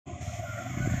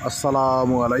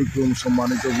আসসালামু আলাইকুম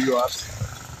সম্মানিত ভিউয়ার্স।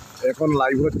 এখন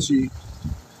লাইভ হচ্ছি।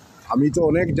 আমি তো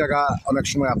অনেক জায়গা অনেক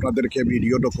সময় আপনাদেরকে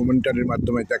ভিডিও ডকুমেন্টারির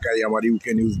মাধ্যমে দেখাই, আমার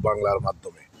ইউকে নিউজ বাংলার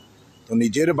মাধ্যমে। তো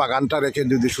নিজের বাগানটা রেখে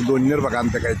যদি শুধু অন্যের বাগান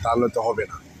দেখাই তাহলে তো হবে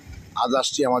না। আজ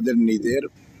আসছি আমাদের নিজের,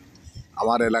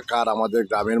 আমার এলাকার, আমাদের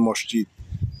গ্রামের মসজিদ,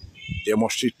 যে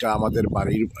মসজিদটা আমাদের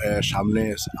বাড়ির সামনে,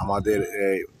 আমাদের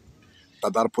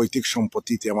দাদার পৈতৃক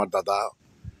সম্পত্তিতে আমার দাদা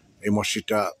এই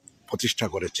মসজিদটা প্রতিষ্ঠা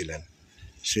করেছিলেন।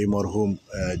 সেই মরহুম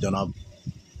জনাব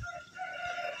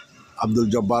আব্দুল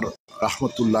জব্বার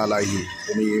রহমতুল্লাহ আলাইহি,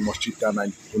 উনি এই মসজিদটা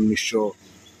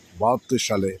 1972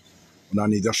 সালে ওনার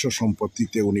নিজস্ব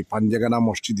সম্পত্তিতে উনি পাঞ্জেগানা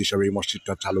মসজিদ হিসাবে এই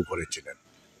মসজিদটা চালু করেছিলেন,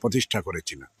 প্রতিষ্ঠা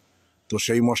করেছিলেন। তো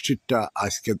সেই মসজিদটা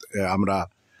আজকে আমরা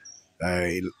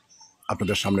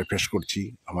আপনাদের সামনে পেশ করছি।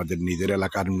 আমাদের নিজের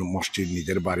এলাকার মসজিদ,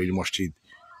 নিজের বাড়ির মসজিদ,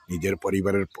 নিজের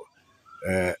পরিবারের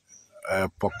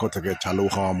পক্ষ থেকে চালু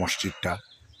হওয়া মসজিদটা।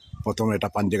 প্রথমে এটা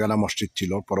পাঞ্জেগানা মসজিদ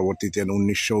ছিল, পরবর্তীতে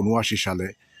 1979 সালে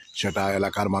সেটা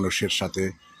এলাকার মানুষের সাথে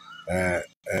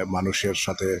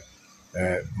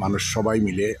মানুষ সবাই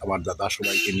মিলে, আমার দাদা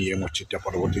সবাইকে নিয়ে মসজিদটা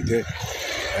পরবর্তীতে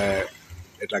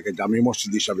এটাকে জামি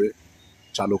মসজিদ হিসাবে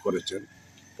চালু করেছেন।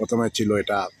 প্রথমে ছিল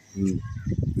এটা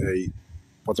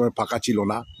প্রথমে পাকা ছিল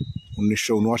না।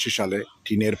 1979 সালে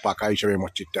টিনের পাকা হিসাবে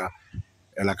মসজিদটা,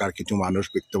 এলাকার কিছু মানুষ,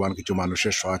 বিত্তবান কিছু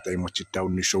মানুষের সহায়তায় মসজিদটা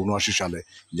 1979 সালে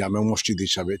জামে মসজিদ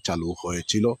হিসাবে চালু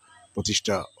হয়েছিল,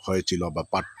 প্রতিষ্ঠা হয়েছিল। বা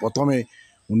প্রথমে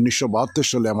 1972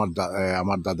 সালে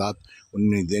আমার দাদা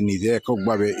নিজে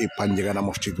এককভাবে এই পাঞ্জেগানা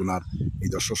মসজিদ ওনার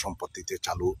নিজস্ব সম্পত্তিতে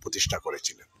প্রতিষ্ঠা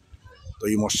করেছিলেন। তো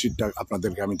এই মসজিদটা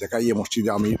আপনাদেরকে আমি দেখাই। এই মসজিদে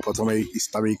আমি প্রথমে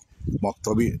ইসলামিক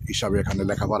মক্তবি হিসাবে এখানে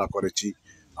লেখাপড়া করেছি।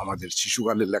 আমাদের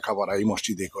শিশুকালের লেখাপড়া এই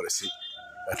মসজিদে করেছি।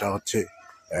 এটা হচ্ছে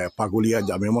পাগুলিয়া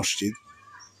জামে মসজিদ।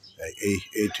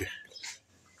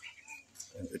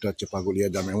 এটা হচ্ছে পাগুলিয়া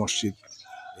জামে মসজিদ।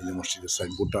 এই যে মসজিদের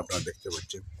সাইনবোর্ডটা আপনারা দেখতে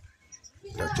পাচ্ছেন,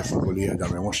 এটা হচ্ছে পাগুলিয়া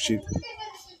জামে মসজিদ।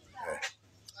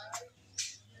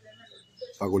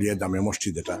 পাগুলিয়া জামে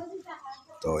মসজিদ এটা।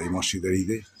 তো এই মসজিদের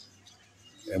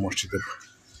এই মসজিদের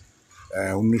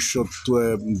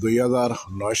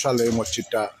 2009 সালে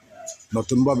মসজিদটা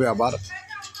নতুনভাবে আবার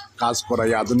কাজ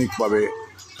করায়, আধুনিকভাবে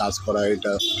কাজ করায়।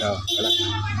 এটা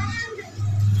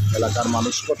এলাকার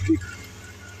মানুষ কর্তৃক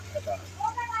এটা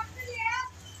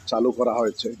চালু করা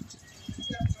হয়েছে।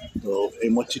 তো এই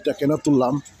মসজিদটা কেন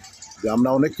তুললাম, যে আমরা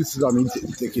অনেক কিছু আমি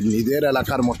দেখি, নিজের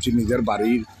এলাকার মসজিদ, নিজের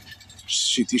বাড়ির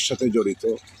স্মৃতির সাথে জড়িত,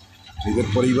 নিজের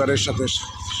পরিবারের সাথে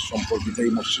সম্পর্কিত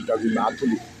এই মসজিদটা যদি না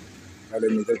তুলি তাহলে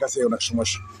নিজের কাছে অনেক সময়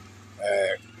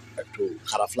একটু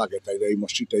খারাপ লাগে। তাই এই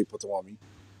মসজিদটাই প্রথম আমি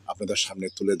আপনাদের সামনে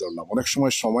তুলে ধরলাম। অনেক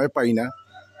সময় পাই না,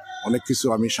 অনেক কিছু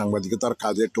আমি সাংবাদিকতার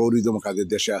কাজে, ট্যুরিজম কাজে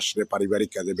দেশে আসলে পারিবারিক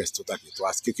কাজে ব্যস্ত থাকি। তো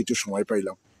আজকে কিছু সময়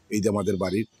পাইলাম, এই যে আমাদের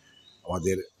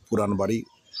পুরান বাড়ি,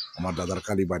 আমার দাদার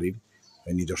কালী বাড়ির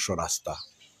নিজস্ব রাস্তা,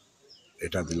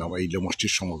 এটা দিলাম। এই যে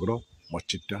মসজিদ, সমগ্র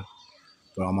মসজিদটা।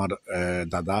 তো আমার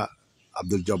দাদা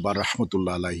আব্দুল জব্বার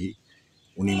রহমতুল্লাহ আলাইহি,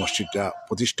 উনি মসজিদটা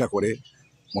প্রতিষ্ঠা করে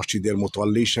মসজিদের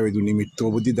মোতাল্লি হিসাবে উনি মৃত্যু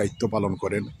অবধি দায়িত্ব পালন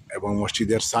করেন, এবং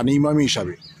মসজিদের সানি ইমামি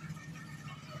হিসাবে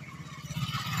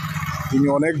তিনি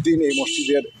অনেক দিন এই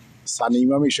মসজিদের সানি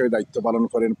ইমাম হিসেবে দায়িত্ব পালন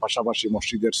করেন। পাশাপাশি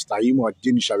মসজিদের স্থায়ী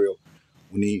মুয়াজ্জিন হিসাবেও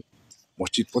উনি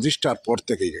মসজিদ প্রতিষ্ঠার পর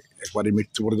থেকে একবারে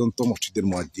মৃত্যু পর্যন্ত মসজিদের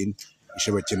মুয়াজ্জিন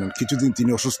হিসেবে ছিলেন। কিছুদিন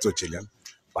তিনি অসুস্থ ছিলেন,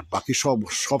 বাট বাকি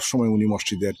সব সময় উনি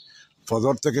মসজিদের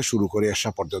ফজর থেকে শুরু করে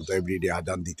এশা পর্যন্ত এভরিডে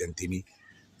আজান দিতেন। তিনি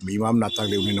ইমাম না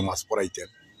থাকলে উনি নামাজ পড়াইতেন।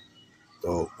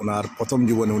 তো ওনার প্রথম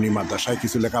জীবনে উনি মাদ্রাসায়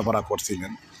কিছু লেখাপড়া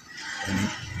করছিলেন,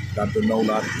 তার জন্য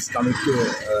ওনার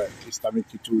ইসলামিক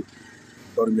কিছু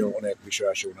ধর্মীয় অনেক বিষয়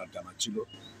আসে ওনার জানা ছিল।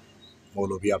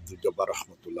 মৌলভী আব্দুল জব্বার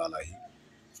রহমতুল্লাহ আলাইহি,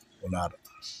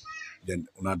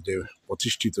 ওনার যে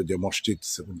প্রতিষ্ঠিত যে মসজিদ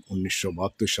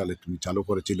 1972 সালে তিনি চালু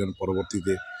করেছিলেন,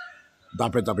 পরবর্তীতে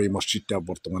ধাপে ধাপে এই মসজিদটা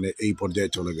বর্তমানে এই পর্যায়ে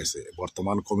চলে গেছে।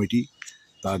 বর্তমান কমিটি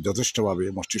তারা যথেষ্টভাবে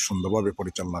মসজিদ সুন্দরভাবে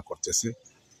পরিচালনা করতেছে।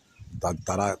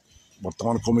 তারা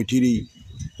বর্তমান কমিটিরই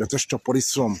যথেষ্ট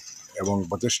পরিশ্রম এবং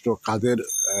যথেষ্ট কাজের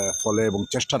ফলে এবং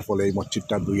চেষ্টার ফলে এই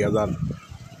মসজিদটা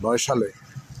 2009 সালে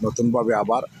নতুনভাবে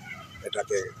আবার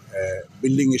এটাকে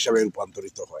বিল্ডিং হিসাবে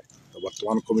রূপান্তরিত হয়। তো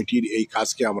বর্তমান কমিটির এই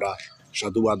কাজকে আমরা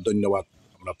সাধুবাদ, ধন্যবাদ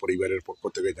আমরা পরিবারের পক্ষ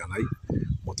থেকে জানাই,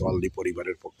 মোতাল্লি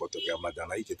পরিবারের পক্ষ থেকে আমরা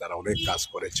জানাই যে তারা অনেক কাজ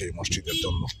করেছে এই মসজিদের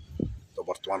জন্য। তো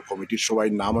বর্তমান কমিটির সবাই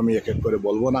নাম আমি এক এক করে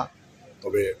বলবো না,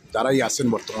 তবে যারাই আছেন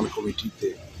বর্তমান কমিটিতে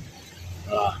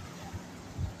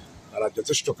তারা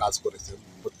যথেষ্ট কাজ করেছেন।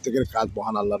 প্রত্যেকের কাজ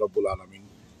মহান আল্লাহ রব্বুল আলামিন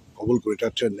কবুল করে। এটা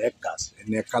হচ্ছে নেক কাজ। এই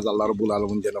নেক কাজ আল্লাহ রব্বুল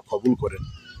আলামিন যেন কবুল করেন,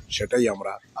 সেটাই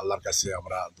আমরা আল্লাহর কাছে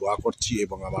আমরা দোয়া করছি।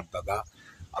 এবং আমার দাদা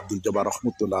আব্দুল জব্বার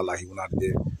রহমতুল্লাহ আলাইহি, ওনার যে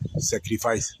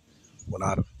স্যাক্রিফাইস,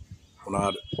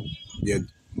 ওনার যে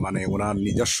মানে ওনার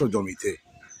নিজস্ব জমিতে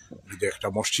যে একটা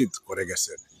মসজিদ করে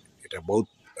গেছেন, এটা বহুত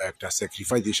একটা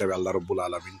স্যাক্রিফাইস হিসাবে আল্লাহ রব্বুল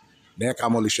আলমিন নেক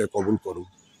আমল হিসেবে কবুল করুন,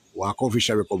 ওয়াকফ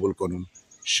হিসাবে কবুল করুন,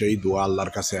 সেই দোয়া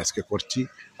আল্লাহর কাছে আজকে করছি।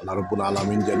 আল্লাহ রব্বুল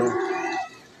আলমিন যেন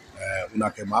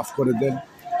উনাকে মাফ করে দেন,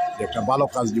 যে একটা ভালো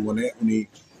কাজ জীবনে উনি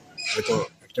হয়তো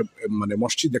একটা মানে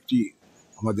মসজিদ একটি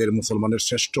আমাদের মুসলমানের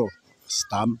শ্রেষ্ঠ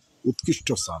স্থান, উৎকৃষ্ট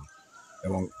স্থান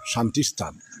এবং শান্তি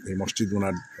স্থান। এই মসজিদ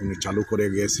উনি চালু করে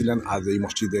গিয়েছিলেন। আজ এই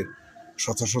মসজিদে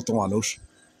শত শত মানুষ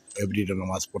এভরিডে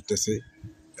নামাজ পড়তেছে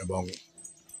এবং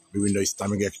বিভিন্ন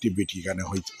ইসলামিক অ্যাক্টিভিটি এখানে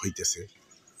হইতেছে।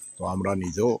 তো আমরা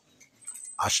নিজেও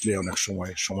আসলে অনেক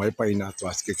সময় পাই না, তো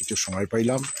আজকে কিছু সময়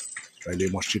পাইলাম, তাইলে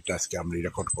এই মসজিদটা আজকে আমি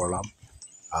রেকর্ড করলাম।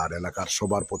 আর এলাকার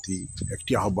সবার প্রতি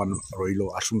একটি আহ্বান রইল,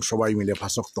 আসুন সবাই মিলে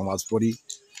 5 ওয়াক্ত নামাজ পড়ি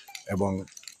এবং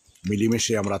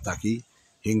মিলেমিশে আমরা থাকি।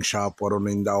 হিংসা,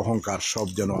 পরনিন্দা, অহংকার সব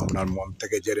যেন আপনার মন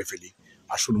থেকে জেরে ফেলি।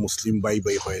 আসুন মুসলিম ভাই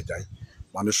ভাই হয়ে যায়।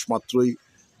 মানুষ মাত্রই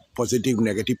পজিটিভ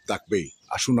নেগেটিভ থাকবেই,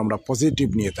 আসুন আমরা পজিটিভ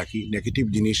নিয়ে থাকি, নেগেটিভ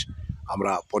জিনিস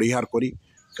আমরা পরিহার করি।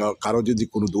 কারো যদি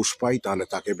কোনো দোষ পাই তাহলে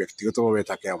তাকে ব্যক্তিগতভাবে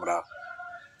তাকে আমরা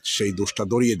সেই দোষটা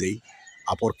ধরিয়ে দেই।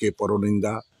 অপরকে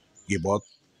পরনিন্দা, গীবত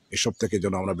এসব থেকে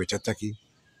যেন আমরা বেঁচে থাকি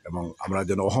এবং আমরা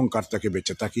যেন অহংকার থেকে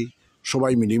বেঁচে থাকি।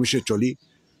 সবাই মিলেমিশে চলি,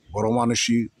 বড়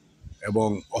মানুষই এবং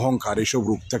অহংকার এসব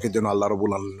রূপ থেকে যেন আল্লাহ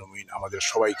রাব্বুল আলামিন আমাদের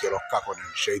সবাইকে রক্ষা করেন,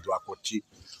 সেই দোয়া করছি।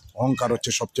 অহংকার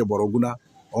হচ্ছে সবচেয়ে বড় গুনাহ।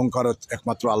 অহংকার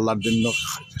একমাত্র আল্লাহর জন্য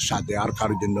সাজে, আর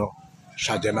কারোর জন্য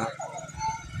সাজে না।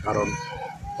 কারণ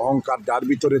অহংকার, যার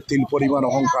ভিতরে তিল পরিমাণ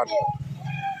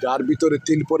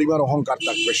অহংকার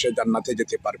থাকবে সে জান্নাতে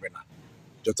যেতে পারবে না,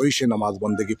 যতই সে নামাজ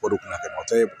বন্দেগী পড়ুক না কেন।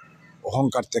 অতএব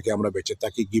অহংকার থেকে আমরা বেঁচে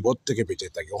থাকি, গীবত থেকে বেঁচে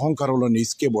থাকি। অহংকার হলো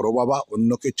নিজকে বড় বাবা,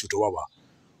 অন্যকে ছোট বাবা।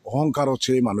 অহংকার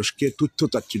হচ্ছে মানুষকে তুচ্ছ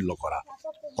তাচ্ছিল্য করা,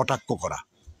 কটাক্ষ করা।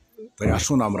 তাই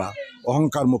আসুন আমরা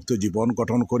অহংকার মুক্ত জীবন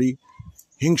গঠন করি,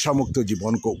 হিংসা মুক্ত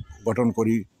জীবন গঠন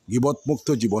করি, গীবত মুক্ত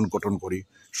জীবন গঠন করি,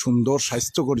 সুন্দর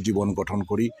স্বাস্থ্যকর জীবন গঠন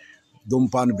করি।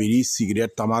 ধূমপান, বিড়ি,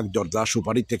 সিগারেট, তামাক, জর্দা,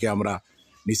 সুপারি থেকে আমরা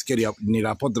নিজকে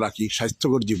নিরাপদ রাখি,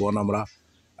 স্বাস্থ্যকর জীবন আমরা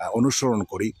অনুসরণ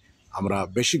করি। আমরা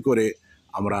বেশি করে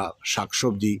আমরা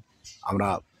শাকসবজি, আমরা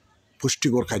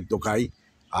পুষ্টিকর খাদ্য খাই,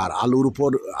 আর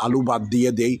আলু বাদ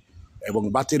দিয়ে দেই এবং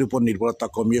বাতের উপর নির্ভরতা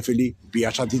কমিয়ে ফেলি।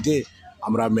 বিয়া শাদিতে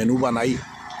আমরা মেনু বানাই,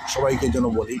 সবাইকে যেন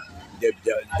বলি যে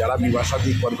যারা বিবাহ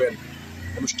শাদী করবেন,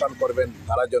 অনুষ্ঠান করবেন,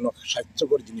 তারা যেন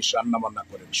স্বাস্থ্যকর জিনিস রান্নাবান্না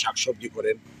করেন, শাকসবজি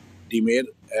করেন, ডিমের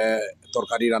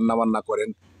তরকারি রান্নাবান্না করেন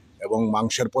এবং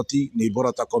মাংসের প্রতি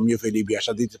নির্ভরতা কমিয়ে ফেলি। বিয়া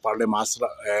শাদিতে পারলে মাছ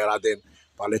রাঁধেন,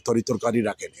 পারলে তরকারি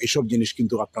রাখেন। এইসব জিনিস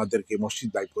কিন্তু আপনাদেরকে মসজিদ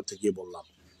দায়ী করতে গিয়ে বললাম।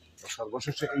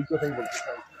 সর্বশেষে এই কথাই বলতে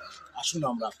চাই, আসুন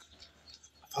আমরা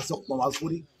 5 ওয়াক্ত নামাজ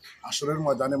পড়ি। আসরের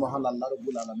ময়দানে মহান আল্লাহ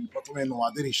রাব্বুল আলামিন প্রথমে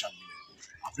নামাজের হিসাব দিলেন।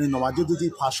 আপনি নামাজে যদি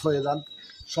ফাঁস হয়ে যান,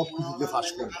 সব কিছুতে ফাঁস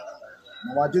করবেন।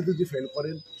 নামাজে যদি ফেল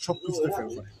করেন, সব কিছুতে ফেল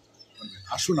করেন।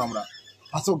 আসুন আমরা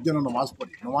 5 ওয়াক্ত যেন নামাজ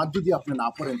পড়ি। নামাজ যদি আপনি না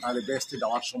পড়েন তাহলে বেহেশতে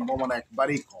যাওয়ার সম্ভাবনা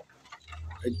একবারেই কম।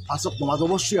 এই 5 ওয়াক্ত নামাজ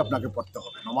অবশ্যই আপনাকে পড়তে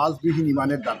হবে। নামাজবিহীন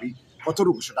ইমানের দাবি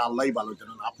কতটুকু সেটা আল্লাহই ভালো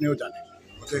জানেন, আপনিও জানেন।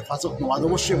 অতএব 5 ওয়াক্ত নামাজ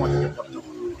অবশ্যই আমাদেরকে পড়তে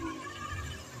হবে।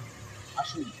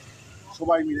 আসুন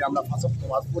সবাই মিলে আমরা 5 ওয়াক্ত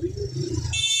নামাজ পড়ি।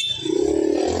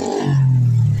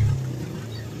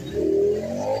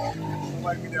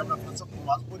 সবাই মিলে আমরা 5 ওয়াক্ত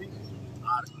নামাজ পড়ি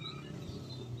আর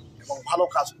এবং ভালো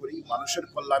কাজ করি, মানুষের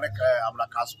কল্যাণে আমরা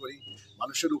কাজ করি,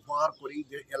 মানুষের উপকার করি,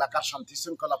 যে এলাকার শান্তি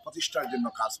শৃঙ্খলা প্রতিষ্ঠার জন্য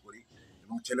কাজ করি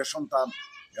এবং ছেলে সন্তান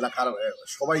এলাকার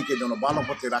সবাইকে যেন ভালো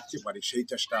পথে রাখতে পারি, সেই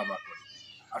চেষ্টা আমরা করি।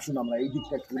 আসুন আমরা এই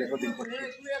দিকটা একটু রেকর্ডিং করি।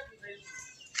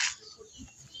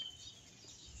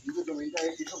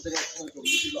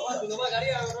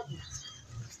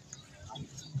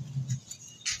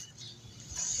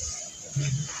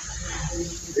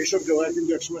 এইসব জায়গায়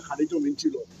কিন্তু একসময় খালি জমি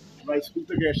ছিল। আমরা স্কুল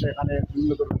থেকে এসে এখানে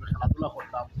বিভিন্ন ধরনের খেলাধুলা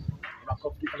করতাম, আমরা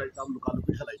কফি খেলাইতাম,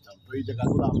 লুকালুকি খেলাইতাম। তো এই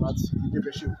জায়গাগুলো আমরা স্মৃতিতে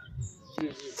বেশি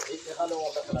এখানেও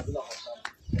আমরা খেলাধুলা করতাম।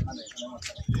 এখানে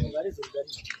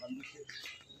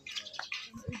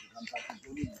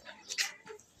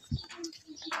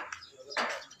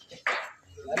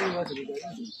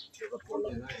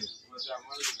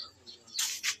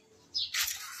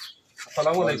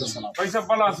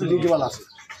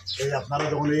এই আপনারা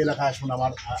যখন এই এলাকায় আসুন,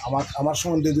 আমার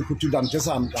সম্বন্ধে যদি কিছু জানতে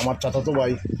চান, আমার চাচাতো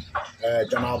ভাই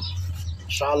জনাব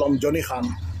শাহ আলম জনি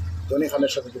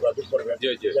খানের সাথে যোগাযোগ করবেন।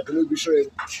 কোনো বিষয়ে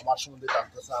আমার সম্বন্ধে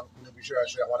জানতে চান, কোনো বিষয়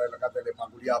আসে আমার এলাকাতে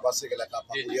পাগুলিয়া আবাসিক এলাকা,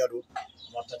 পাগুলিয়া রুট,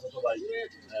 আমার চাচাতো ভাই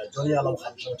জনি আলম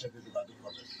খান সাহেবের সাথে যোগাযোগ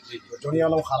করবেন। জনি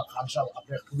আলম খান সাহেব,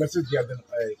 আপনি একটু মেসেজ দিয়ে দেন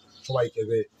সবাইকে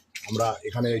যে আমরা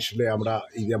এখানে এসে আমরা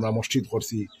এই যে আমরা মসজিদ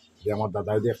করছি, যে আমার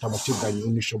দাদা যে একটা মসজিদ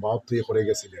 1972 করে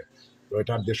গেছিলেন, তো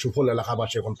এটার যে সুফল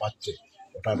এলাকাবাসী এখন পাচ্ছে,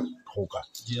 ওটার খোকা।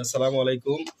 জি, আসসালামু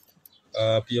আলাইকুম।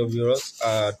 প্রিয় ভিউয়ার্স,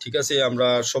 ঠিক আছে, আমরা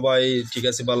সবাই ঠিক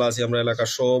আছে, ভালো আছি। আমরা এলাকার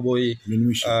সব ওই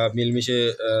মিলমিশে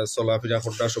চলাফেরা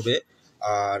করতে সবে।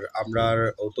 আর আমরার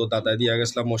তো দাদা দিয়া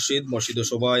গেছিলাম মসজিদও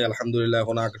সবাই আলহামদুলিল্লাহ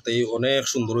এখন আগতেই অনেক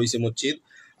সুন্দর হয়েছে মসজিদ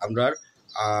আমরার।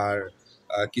 আর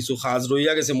কিছু কাজ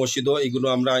রইয়া গেছে মসজিদও, এগুলো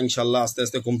আমরা ইনশাল্লাহ আস্তে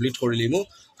আস্তে কমপ্লিট করে নিমু।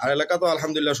 আর এলাকা তো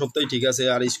আলহামদুলিল্লাহ সবটাই ঠিক আছে।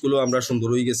 আর স্কুলও আমরা সুন্দর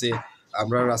হয়ে গেছে,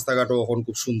 আমরা রাস্তাঘাটও এখন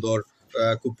খুব সুন্দর,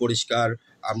 খুব পরিষ্কার।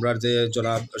 আমরা যে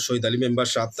জনাব শহীদ আলী মেম্বার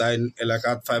সাহেব তাই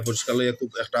এলাকাত ফায়ার পরিষ্কার লইয়া খুব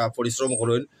একটা পরিশ্রম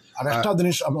করেন। আর একটা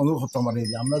জিনিস আমরা অনুরোধ করতাম পারি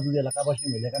যে আমরা যদি এলাকাবাসী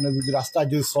মিলে এখানে যদি রাস্তায়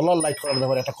যদি সোলার লাইট করার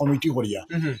ব্যাপারে একটা কমিটি করিয়া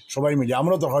সবাই মিলে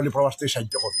আমরাও দরকার হলে প্রবাস থেকে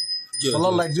সাহায্য করবো।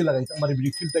 সোলার লাইট যদি লাগাইতাম মানে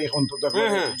ব্রিকফিল্ডটা এখন তো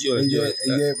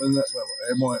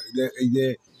এই যে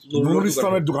নুরুল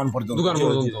ইসলামের দোকান পর্যন্ত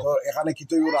এখানে কি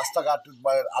তো রাস্তাঘাট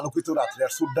আলোকিত রাত্রে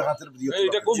আর সুর ডাকাতের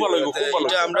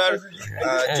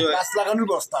গাছ লাগানোর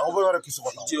ব্যবস্থা ওভাবে কিছু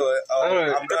কথা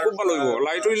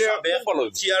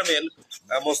চেয়ারম্যান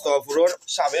মোস্তফাপুরের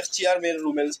সাবেক চেয়ারম্যান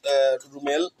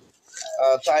রুমেল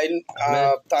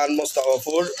তান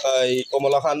মোস্তফাপুর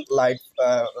কমলা খান লাইট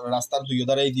রাস্তার দুই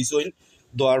ধারে দিছইন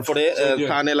দেওয়ার পরে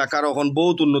তান এলাকার এখন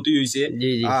বহুত উন্নতি হয়েছে।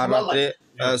 আর রাত্রে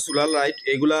সোলার লাইট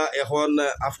এগুলা এখন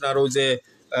আপনার ওই যে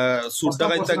সুর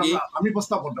ডাকাইত থাকি আমি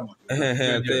প্রস্তাব করতাম।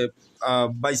 হ্যাঁ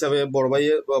ভাই সাহেব বড় ভাই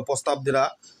প্রস্তাব দিরা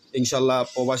ইনশাল্লাহ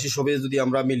প্রবাসী সবে যদি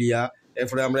আমরা মিলিয়া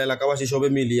এরপরে আমরা এলাকাবাসী সবে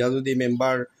মিলিয়া যদি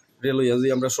মেম্বার রেলইয়া যদি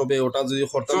আমরা সবে ওটা যদি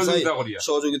করতে চাই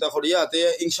সহযোগিতা করিয়া তে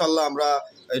ইনশাল্লাহ আমরা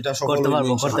এটা করতে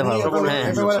পারবো।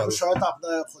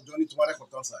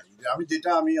 আমি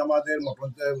যেটা আমি আমাদের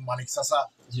মানিক চাচা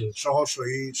সহ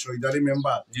শহীদ আলী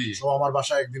মেম্বার সহ আমার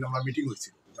বাসায় একদিন আমরা মিটিং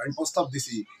হয়েছিল, আমি প্রস্তাব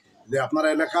দিছি যে আপনারা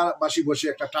এলাকাবাসী বসে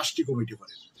একটা ট্রাস্টি কমিটি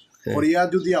করেন করিয়া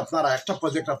যদি আপনারা একটা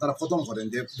প্রজেক্ট আপনারা খতম করেন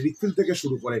যে ব্রিকফিল্ড থেকে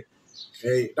শুরু করে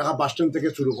এই ঢাকা বাস স্ট্যান্ড থেকে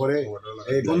শুরু করে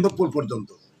এই গন্ধবপুর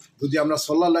পর্যন্ত যদি আমরা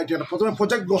সোলার লাইট প্রথমে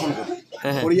প্রজেক্ট গ্রহণ করি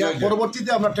করিয়া পরবর্তীতে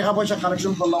আমরা টাকা পয়সা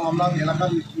কালেকশন করলাম, আমরা এলাকার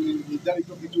নির্ধারিত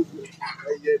কিছু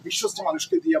এই যে বিশ্বস্ত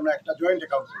মানুষকে দিয়ে আমরা একটা জয়েন্ট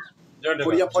অ্যাকাউন্ট করলাম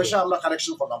করিয়া পয়সা আমরা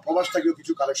কালেকশন করলাম, প্রবাস থেকেও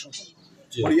কিছু কালেকশন করলাম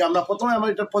করিয়া আমরা প্রথমে আমরা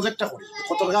এটা প্রজেক্টটা করি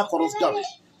কত টাকা খরচ যাবে,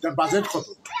 এটার বাজেট কত,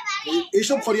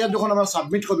 এইসব করিয়া যখন আমরা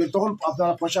সাবমিট করবেন তখন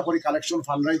আপনারা পয়সা করে কালেকশন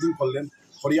ফান্ড রাইজিং করলেন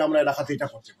করিয়া আমরা এলাকাতে এটা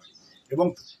করতে পারি। এবং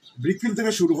ব্রিকফিল্ড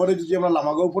থেকে শুরু করে যদি আমরা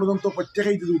লামাগাঁও পর্যন্ত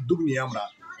প্রত্যেকেই যদি উদ্যোগ নিয়ে আমরা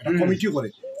একটা কমিটি করে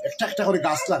একটা একটা করে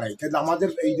গাছ লাগাই তাহলে আমাদের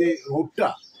এই যে রোডটা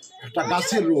একটা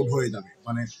গাছের রোড হয়ে যাবে,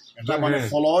 মানে এটা মানে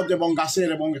ফলজ এবং গাছের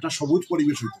এবং একটা সবুজ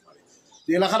পরিবেশ হইতে পারে।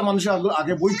 এলাকার মানুষের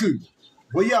আগে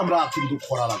বইয়ে আমরা কিন্তু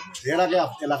করা লাগবে। এর আগে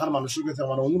এলাকার মানুষের কাছে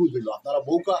আমার অনুরোধ হইলো আপনারা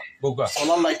বউকা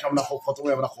সোলার লাইট আমরা প্রথমে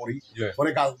আমরা করি, পরে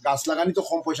গাছ লাগানি তো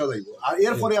কম পয়সা যাইব। আর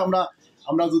এরপরে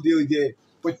আমরা যদি ওই যে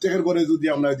প্রত্যেকের ঘরে যদি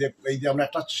আমরা এই যে আমরা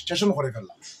একটা স্টেশন করে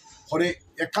ফেললাম পরে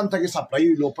এখান থেকে সাপ্লাই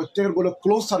হইলো প্রত্যেকের ঘরে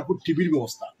ক্লোজ সার্কিট টিভির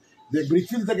ব্যবস্থা, যে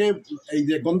ব্রিকফিল্ড থেকে এই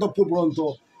যে গন্তব্য পর্যন্ত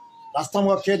রাস্তা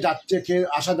মুখা কে যাচ্ছে কে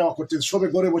আসা যাওয়া করছে সবে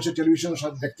ঘরে বসে টেলিভিশনের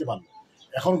সাথে দেখতে পারলো।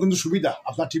 এখন কিন্তু সুবিধা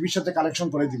আপনার টিভির সাথে কানেকশন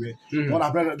করে দিবে, তখন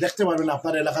আপনারা দেখতে পারবেন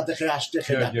আপনার এলাকাতে খেয়ে আসছে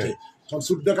খেয়ে যাচ্ছে, তখন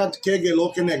সুদ ডাকাত খেয়ে গেল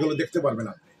কে না গেলো দেখতে পারবেন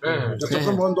আপনি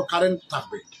যতক্ষণ পর্যন্ত কারেন্ট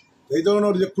থাকবে। এই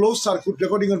ধরনের যে ক্লোজ সার্কিট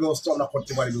রেকর্ডিং এর ব্যবস্থা আমরা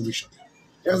করতে পারি ভবিষ্যতে।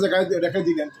 এক জায়গায় রেখে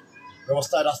দিলেন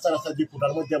ব্যবস্থায় রাস্তায় যে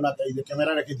ফুটার মধ্যে আমরা এই যে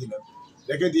ক্যামেরা রেখে দিলেন,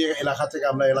 রেখে দিয়ে এলাকা থেকে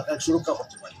আমরা এলাকায় সুরক্ষা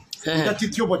করতে পারি। এটা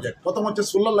তৃতীয় প্রজেক্ট। প্রথম হচ্ছে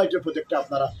সোলার লাইটের প্রজেক্টটা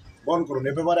আপনারা বহন করুন।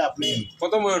 এ ব্যাপারে আপনি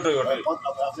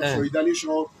শহীদ আলী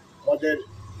সহ আমাদের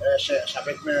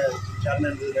সাবেক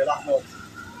চেয়ারম্যান আহমদ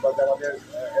আমাদের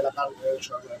এলাকার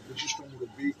বিশিষ্ট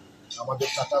মুরব্বী আমাদের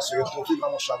চাচা সৈয়দ তৌফিক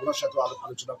আহমদ সাগরের সাথেও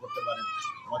আলোচনা করতে পারেন,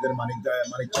 আমাদের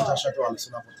মানিক চাচার সাথেও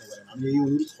আলোচনা করতে পারেন। আমি এই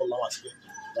অনুরোধ করলাম আজকে,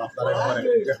 আপনারা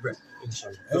দেখবেন।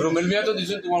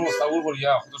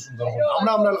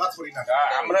 আমরা এলাকা করি না,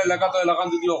 আমরা এলাকা তো এলাকা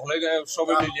যদি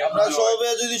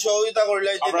যদি সহযোগিতা করি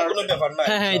কোনো ব্যাপার না,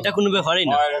 হ্যাঁ এটা কোনো ব্যাপারই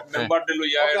না।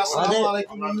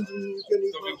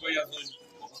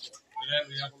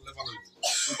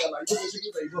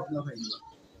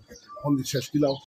 শেষ দিলাম।